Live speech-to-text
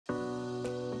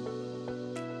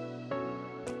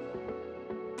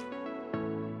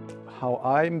how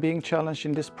I'm being challenged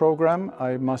in this program,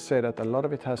 I must say that a lot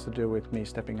of it has to do with me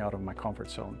stepping out of my comfort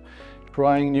zone.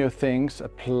 Trying new things,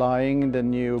 applying the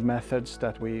new methods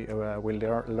that we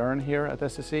will learn here at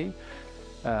SSE,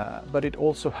 but it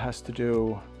also has to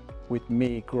do with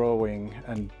me growing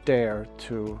and dare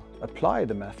to apply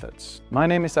the methods. My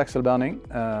name is Axel Berning,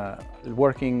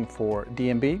 working for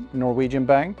DNB, Norwegian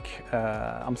bank.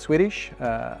 I'm Swedish,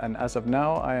 and as of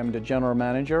now I am the general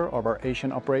manager of our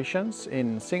Asian operations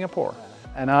in Singapore.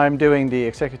 And I'm doing the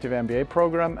Executive MBA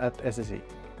program at SSE.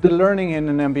 The learning in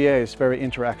an MBA is very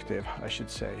interactive, I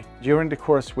should say. During the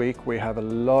course week we have a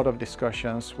lot of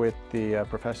discussions with the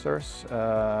professors,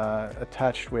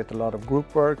 attached with a lot of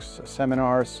group works,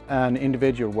 seminars and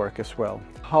individual work as well.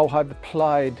 How I've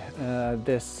applied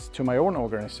this to my own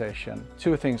organization,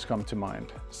 two things come to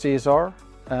mind: CSR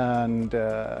and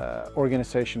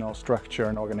organizational structure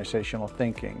and organizational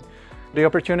thinking. The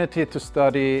opportunity to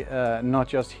study not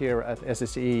just here at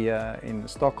SSE in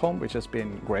Stockholm, which has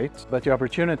been great, but the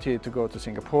opportunity to go to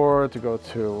Singapore, to go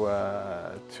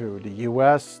to the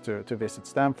US, to visit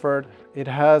Stanford. It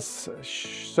has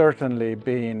certainly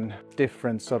been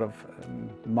different sort of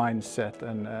mindset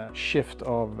and shift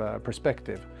of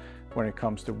perspective when it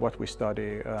comes to what we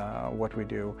study, what we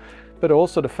do, but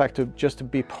also the fact to just to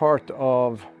be part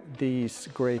of these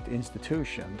great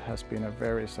institutions has been a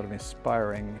very sort of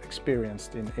inspiring experience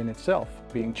in itself.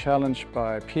 Being challenged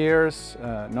by peers,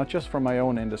 not just from my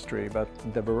own industry, but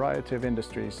the variety of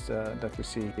industries that we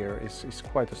see here is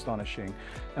quite astonishing,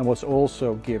 and what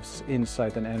also gives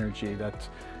insight and energy that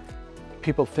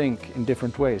people think in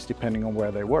different ways depending on where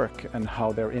they work and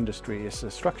how their industry is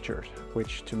structured,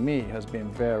 which to me has been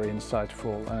very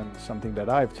insightful and something that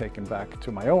I've taken back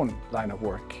to my own line of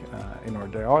work. In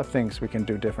order, there are things we can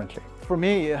do differently. For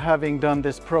me, having done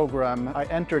this program, I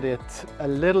entered it a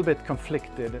little bit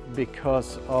conflicted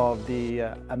because of the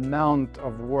amount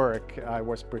of work I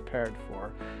was prepared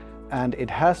for. And it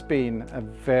has been a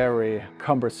very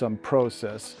cumbersome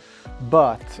process,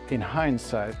 but in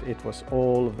hindsight it was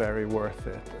all very worth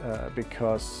it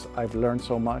because I've learned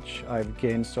so much, I've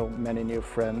gained so many new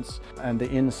friends, and the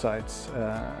insights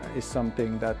is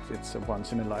something that it's a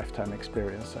once-in-a-lifetime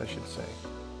experience, I should say.